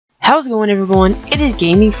How's it going, everyone? It is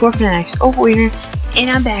Gaming for Fanatics over here, and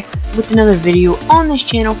I'm back with another video on this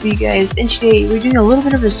channel for you guys. And today we're doing a little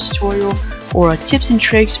bit of a tutorial or tips and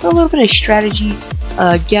tricks, but a little bit of strategy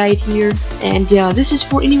guide here. And this is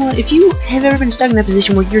for anyone if you have ever been stuck in that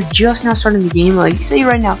position where you're just now starting the game. Like, say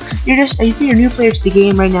right now you're a new player to the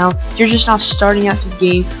game right now. You're just now starting out to the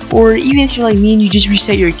game, or even if you're like me and you just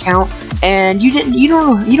reset your account and you don't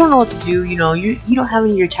know what to do. You don't have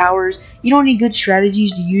any of your towers. You don't need good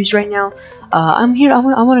strategies to use right now. I'm here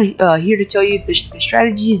to tell you the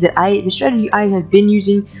strategy I have been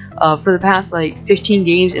using for the past like 15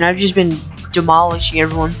 games, and I've just been demolishing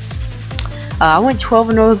everyone. I went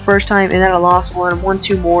 12-0 the first time, and then I lost one, won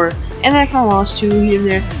two more, and then I kind of lost two here and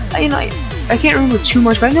there. I can't remember too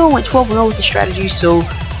much, but I know I went 12-0 with the strategy. So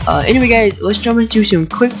anyway, guys, let's jump into some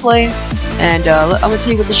quick play, and I'm gonna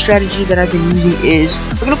tell you what the strategy that I've been using is.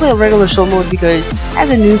 We're gonna play a regular solo mode because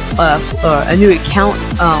as a new account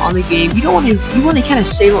on the game, you want to kind of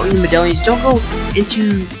save up your medallions. Don't go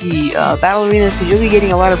into the battle arena because you'll be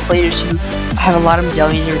getting a lot of players who have a lot of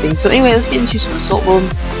medallions and everything. So anyway, let's get into some assault mode.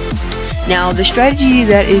 Now, the strategy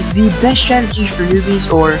that is the best strategy for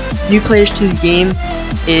newbies or new players to the game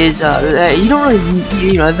is you don't really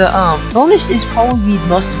need, the bonus is probably the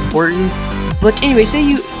most important. But anyway, say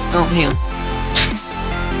you hang on.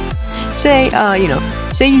 Say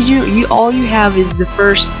all you have is the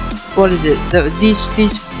first, what is it?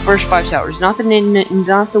 These first 5 towers, not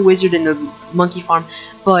the wizard and the monkey farm,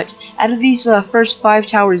 but out of these first 5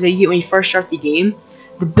 towers that you get when you first start the game.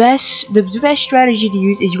 The best strategy to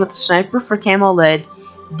use is you want the sniper for camo lead,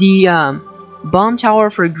 the bomb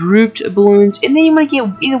tower for grouped balloons, and then you want to get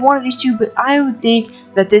either one of these two. But I would think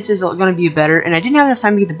that this is going to be better, and I didn't have enough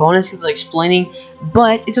time to get the bonus because I'm explaining,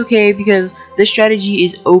 but it's okay because this strategy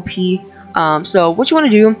is OP. So what you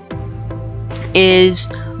want to do is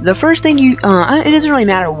the first thing it doesn't really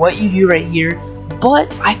matter what you do right here,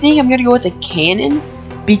 but I think I'm gonna go with the cannon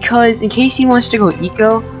because in case he wants to go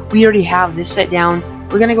eco, we already have this set down.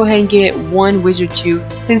 We're gonna go ahead and get one wizard too,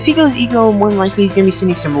 because if he goes eco, more than likely he's gonna be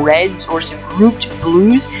sending some reds or some grouped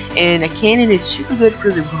blues, and a cannon is super good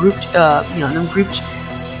for the grouped,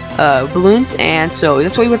 balloons, and so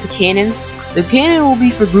that's why we want the cannon. The cannon will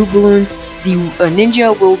be for group balloons. The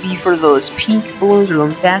ninja will be for those pink balloons or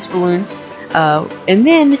those fast balloons, and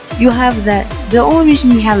then you'll have that. The only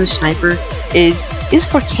reason you have the sniper is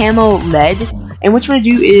for camo lead, and what you want to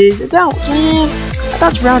do is about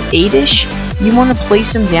round 8ish. You want to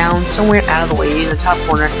place them down somewhere out of the way in the top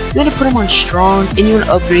corner. You want to put them on strong, and you want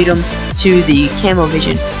to upgrade them to the camo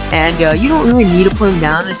vision. And you don't really need to put them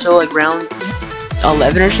down until like round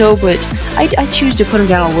 11 or so, but I choose to put them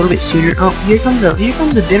down a little bit sooner. Oh, here comes a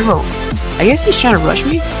bit of a. I guess he's trying to rush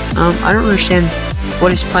me. I don't understand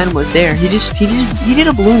what his plan was there. He did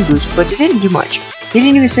a balloon boost, but it didn't do much. He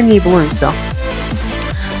didn't even send any balloons, so.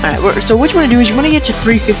 Alright, so what you want to do is you want to get to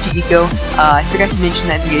 350 eco. I forgot to mention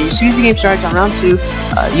that at the beginning. As soon as the game starts on round 2,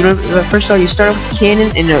 first of all, you start off with a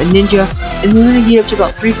cannon and a ninja, and then you're going to get up to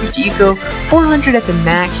about 350 eco, 400 at the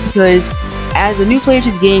max, because as a new player to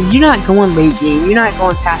the game, you're not going late game. You're not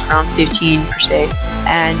going past round 15 per se.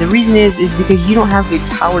 And the reason is because you don't have good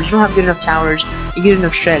towers. You don't have good enough towers and good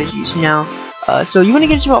enough strategies. Now, so you want to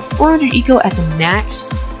get to about 400 eco at the max.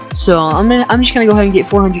 So I'm just gonna go ahead and get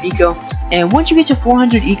 400 eco, and once you get to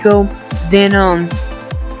 400 eco, then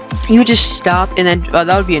you would just stop, and then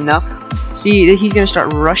that would be enough. See, he's gonna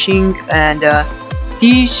start rushing, and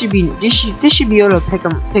this should be able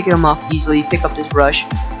to pick him off easily. Pick up this rush,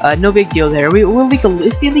 no big deal there. We'll leak a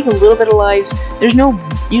little bit of lives. There's no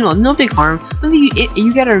big harm.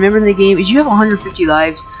 You gotta remember in the game is you have 150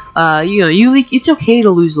 lives. You leak. It's okay to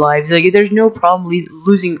lose lives. Like, there's no problem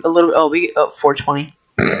losing a little. Oh, we get 420.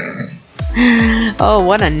 Oh,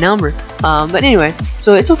 what a number. But anyway,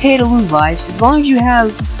 so it's okay to lose lives as long as you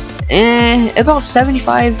have about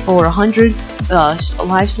 75 or 100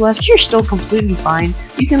 lives left. You're still completely fine.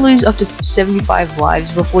 You can lose up to 75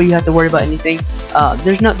 lives before you have to worry about anything.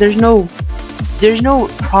 There's no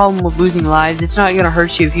problem with losing lives. It's not gonna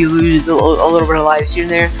hurt you if you lose a little bit of lives here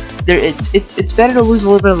and there. It's better to lose a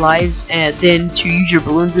little bit of lives than to use your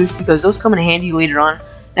balloon boost, because those come in handy later on.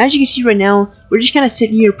 And as you can see right now, we're just kind of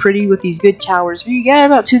sitting here pretty with these good towers. We got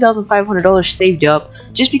about $2,500 saved up,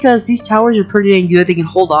 just because these towers are pretty dang good. They can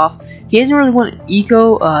hold off. He doesn't really want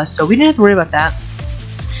eco, so we didn't have to worry about that.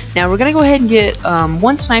 Now we're gonna go ahead and get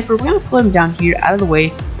one sniper. We're gonna put him down here out of the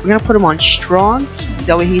way. We're gonna put him on strong.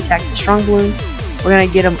 That way he attacks the strong balloon. We're gonna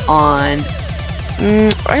get him on.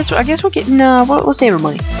 I guess we're getting. We'll save our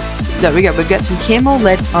money. No, we got some camo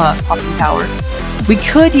lead popping tower.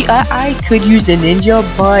 I could use the ninja,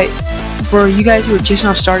 but for you guys who are just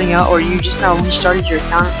now starting out, or you just now restarted your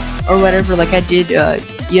account, or whatever, like I did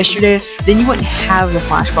yesterday, then you wouldn't have the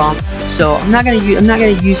flash bomb. So I'm not gonna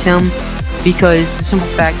use him because the simple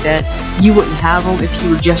fact that you wouldn't have him if you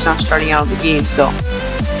were just not starting out in the game. So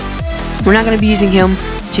we're not gonna be using him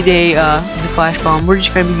today. The flash bomb. We're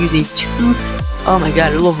just gonna be using two. Oh my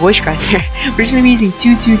god, a little voice crack there. We're just gonna be using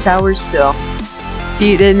two towers. So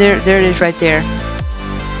see, then there it is right there.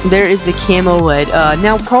 There is the camo lead.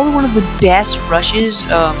 Now probably one of the best rushes.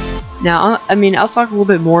 Now I mean I'll talk a little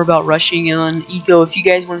bit more about rushing on eco if you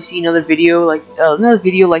guys want to see another video like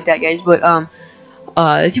that, guys. But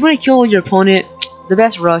if you want to kill your opponent, the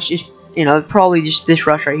best rush is probably just this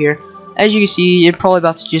rush right here. As you can see, you're probably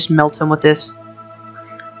about to just melt him with this.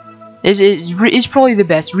 It's probably the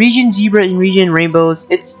best. Region Zebra and Region Rainbows.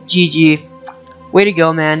 It's GG. Way to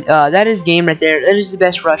go, man. That is game right there. That is the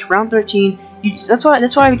best rush. Round 13. That's why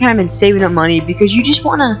I've kind of been saving up money, because you just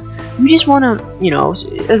wanna,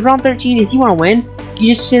 round 13. If you wanna win,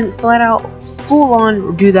 you just flat out, full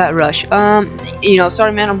on do that rush.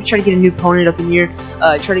 Sorry, man. I'm trying to get a new opponent up in here.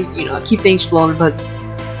 Try to keep things flowing, but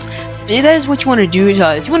that is what you want to do.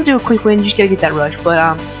 If you want to do a quick win, you just gotta get that rush.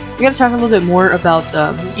 But we gotta talk a little bit more about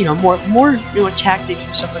more tactics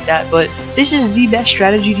and stuff like that. But this is the best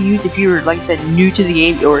strategy to use if you're, like I said, new to the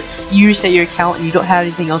game, or you reset your account and you don't have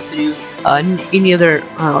anything else to do, any other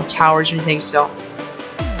towers or anything. So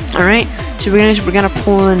alright, so we're gonna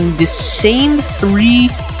pull in the same 3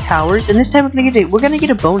 towers, and this time we're gonna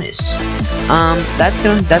get a bonus.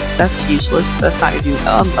 That's useless. That's not gonna do.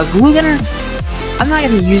 A glue gunner, I'm not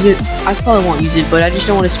gonna use it. I probably won't use it, but I just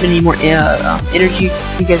don't want to spend any more energy,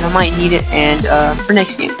 because I might need it and for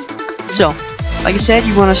next game. So, like I said,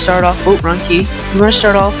 you want to start off. Oh, wrong key. You want to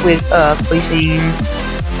start off with placing.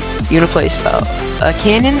 You want to place a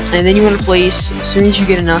cannon, and then you want to place. As soon as you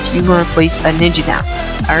get enough, you want to place a ninja down.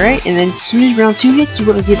 All right, and then as soon as round 2 hits, you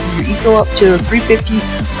want to get your eco up to 350,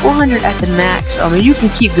 400 at the max. I mean, you can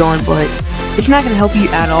keep going, but it's not going to help you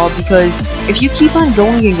at all, because if you keep on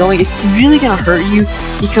going and going, it's really going to hurt you,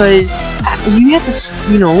 because you have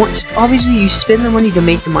to, obviously you spend the money to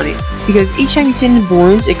make the money, because each time you send in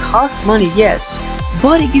balloons, it costs money, yes,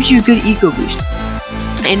 but it gives you a good eco boost.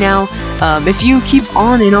 And now, if you keep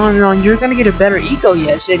on and on and on, you're going to get a better eco,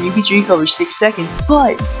 yes, and you get your eco every 6 seconds,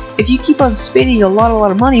 but if you keep on spending a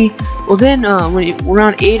lot of money, well then, when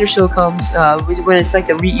round 8 or so comes, when it's like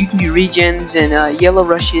you can do regens and yellow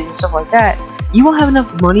rushes and stuff like that, you will have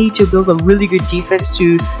enough money to build a really good defense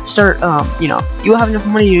to start, you will have enough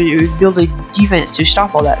money to build a defense to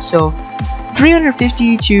stop all that. So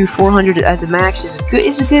 350 to 400 at the max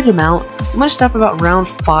is a good amount. I'm gonna stop about round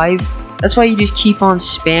 5. That's why you just keep on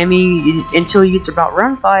spamming until you get to about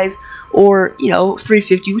round 5, or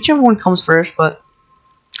 350, whichever one comes first. But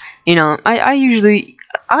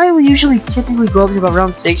I will usually typically go up to about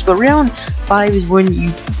round 6, but round 5 is when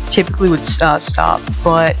you typically would stop.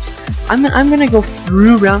 But I'm gonna go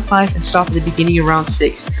through round 5 and stop at the beginning of round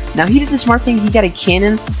 6. Now he did the smart thing. He got a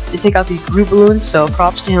cannon to take out these group balloons, so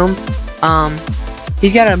props to him.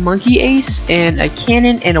 He's got a monkey ace and a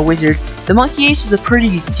cannon and a wizard. The monkey ace is a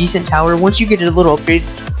pretty decent tower once you get a little upgrade.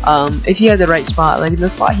 If you have the right spot, like the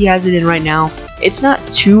spot he has it in right now, it's not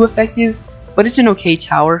too effective, but it's an okay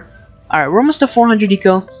tower. Alright, we're almost to 400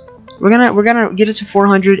 eco. We're gonna get it to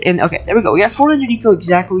 400, and okay, there we go. We got 400 eco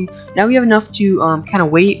exactly. Now we have enough to kind of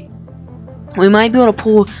wait. We might be able to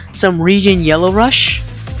pull some region yellow rush,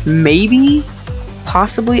 maybe,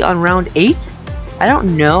 possibly on round 8. I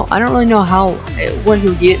don't know. I don't really know what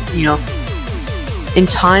he'll get, in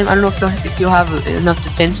time. I don't know if he'll have enough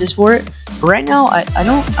defenses for it. But right now, I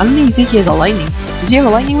don't even think he has a lightning. Does he have a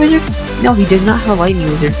lightning wizard? No, he does not have a lightning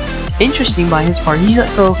wizard. Interesting by his part.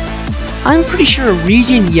 So I'm pretty sure a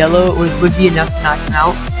region yellow would be enough to knock him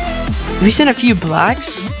out. If we send a few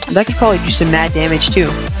blacks, that could probably do some mad damage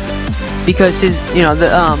too, because his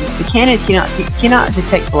the cannon cannot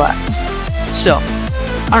detect blacks. So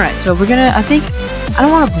alright, so we're gonna, I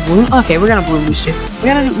don't want to balloon. Okay, we're gonna balloon boost it.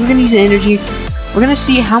 We're gonna use the energy. We're gonna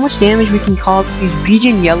see how much damage we can cause with these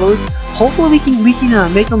region yellows. Hopefully we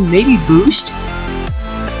can make them maybe boost.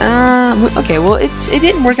 Okay, well it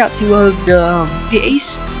didn't work out too well. The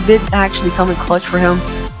ace did actually come in clutch for him.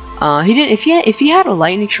 He did. If he had a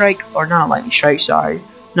lightning strike, or not a lightning strike, sorry.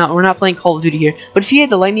 No, we're not playing Call of Duty here. But if he had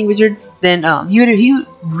the lightning wizard, then he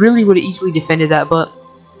really would have easily defended that. But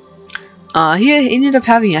he ended up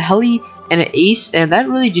having a heli and an ace, and that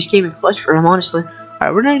really just came in clutch for him, honestly.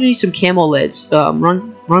 Alright, we're gonna need some camo leads.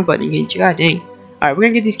 Wrong button again. God dang. Alright, we're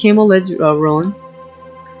gonna get these camo leads rolling.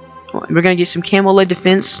 We're gonna get some camo lead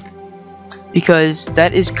defense, because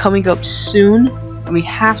that is coming up soon. and we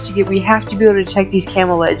have to be able to detect these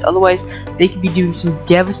camel leads. Otherwise, they could be doing some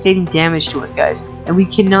devastating damage to us, guys, and we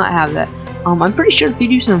cannot have that. I'm pretty sure if we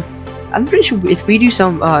do some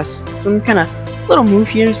kind of little move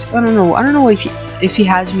here, I don't know if he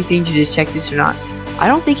has anything to detect this or not. I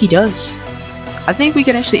don't think he does. I think we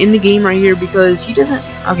can actually end the game right here because he doesn't.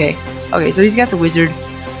 Okay, so he's got the wizard.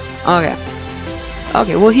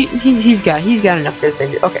 Okay, well he's got enough to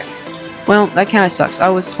defend it. Okay, well that kind of sucks. I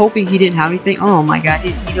was hoping he didn't have anything. Oh my god,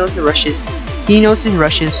 he knows the rushes. He knows his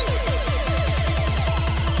rushes.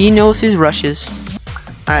 He knows his rushes.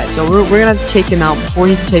 All right, so we're gonna take him out before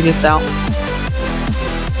he can take us out.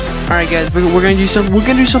 All right, guys, we're gonna do something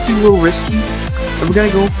a little risky, and we're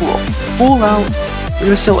gonna go full out. We're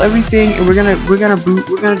gonna sell everything, and we're gonna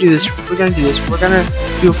do this. We're gonna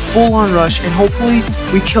do a full-on rush, and hopefully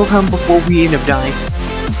we kill him before we end up dying.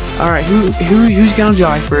 All right, who's gonna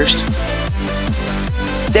die first?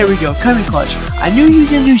 There we go, kind of clutch. I knew he was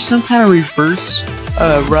gonna do some kind of reverse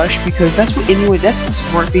rush because that's the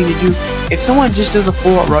smart thing to do. If someone just does a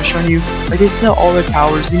full-out rush on you, like they sell all their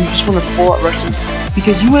towers, then you just want to full-out rush them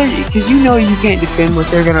because you know you can't defend what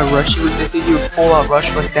they're gonna rush you with if they do a full-out rush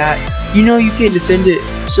like that. You know you can't defend it,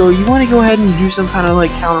 so you want to go ahead and do some kind of like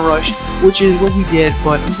counter rush, which is what he did,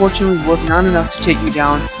 but unfortunately was not enough to take me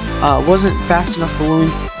down. Wasn't fast enough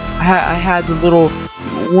balloons. I had the little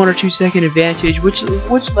 1 or 2 second advantage, which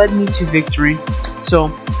led me to victory. So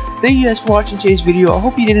thank you guys for watching today's video. I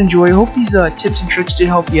hope you did enjoy. I hope these tips and tricks did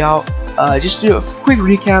help you out. Just to do a quick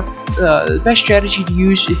recap, the best strategy to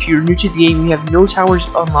use if you're new to the game and you have no towers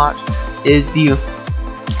unlocked is the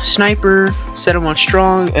sniper. Set them on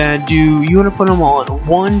strong, and you want to put them on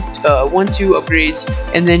 1-2 upgrades,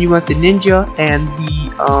 and then you want the ninja and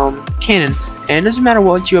the cannon. And it doesn't matter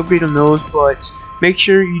what you upgrade on those, but make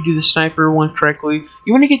sure you do the sniper one correctly.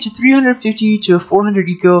 You want to get to 350 to 400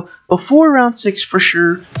 eco before round 6 for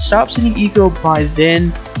sure. Stop sending eco by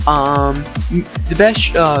then. The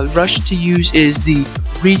best rush to use is the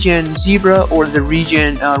regen zebra or the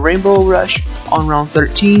regen rainbow rush on round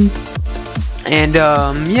 13. And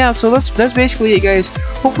yeah, so that's basically it, guys.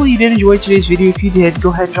 Hopefully you did enjoy today's video. If you did,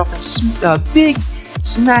 go ahead and drop a big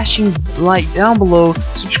smashing like down below.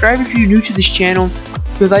 Subscribe if you're new to this channel,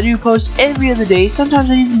 because I do post every other day.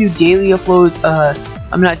 Sometimes I even do daily uploads.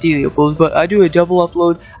 I'm not daily uploads, but I do a double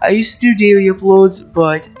upload. I used to do daily uploads,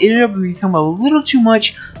 but it ended up becoming a little too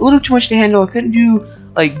much to handle. I couldn't do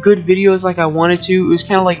like good videos like I wanted to. It was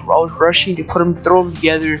kind of like I was rushing to throw them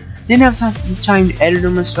together. Didn't have time to edit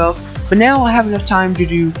them and stuff. But now I have enough time to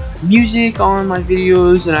do music on my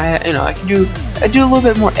videos, and I do a little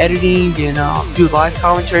bit more editing and do live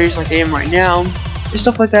commentaries like I am right now and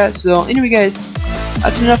stuff like that. So anyway, guys,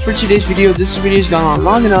 that's enough for today's video. This video's gone on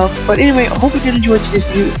long enough. But anyway, I hope you did enjoy today's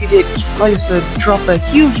video. If you did, like I said, drop a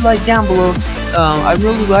huge like down below. I'm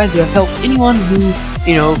really glad to have helped anyone who,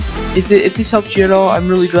 if this helps you at all, I'm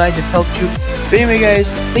really glad to have helped you. But anyway, guys,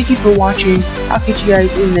 thank you for watching. I'll catch you guys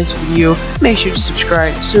in the next video. Make sure to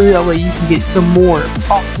subscribe so that way you can get some more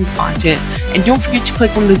awesome content. And don't forget to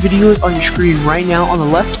click one of the videos on your screen right now on the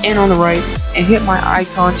left and on the right, and hit my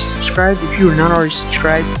icon to subscribe if you are not already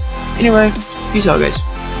subscribed. Anyway, peace out, guys.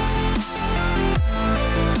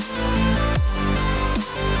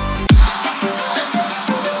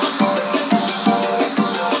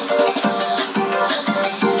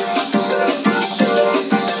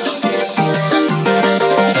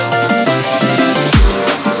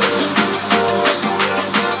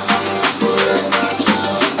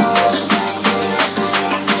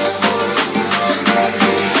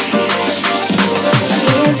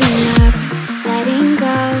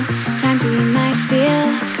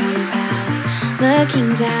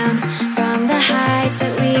 Looking down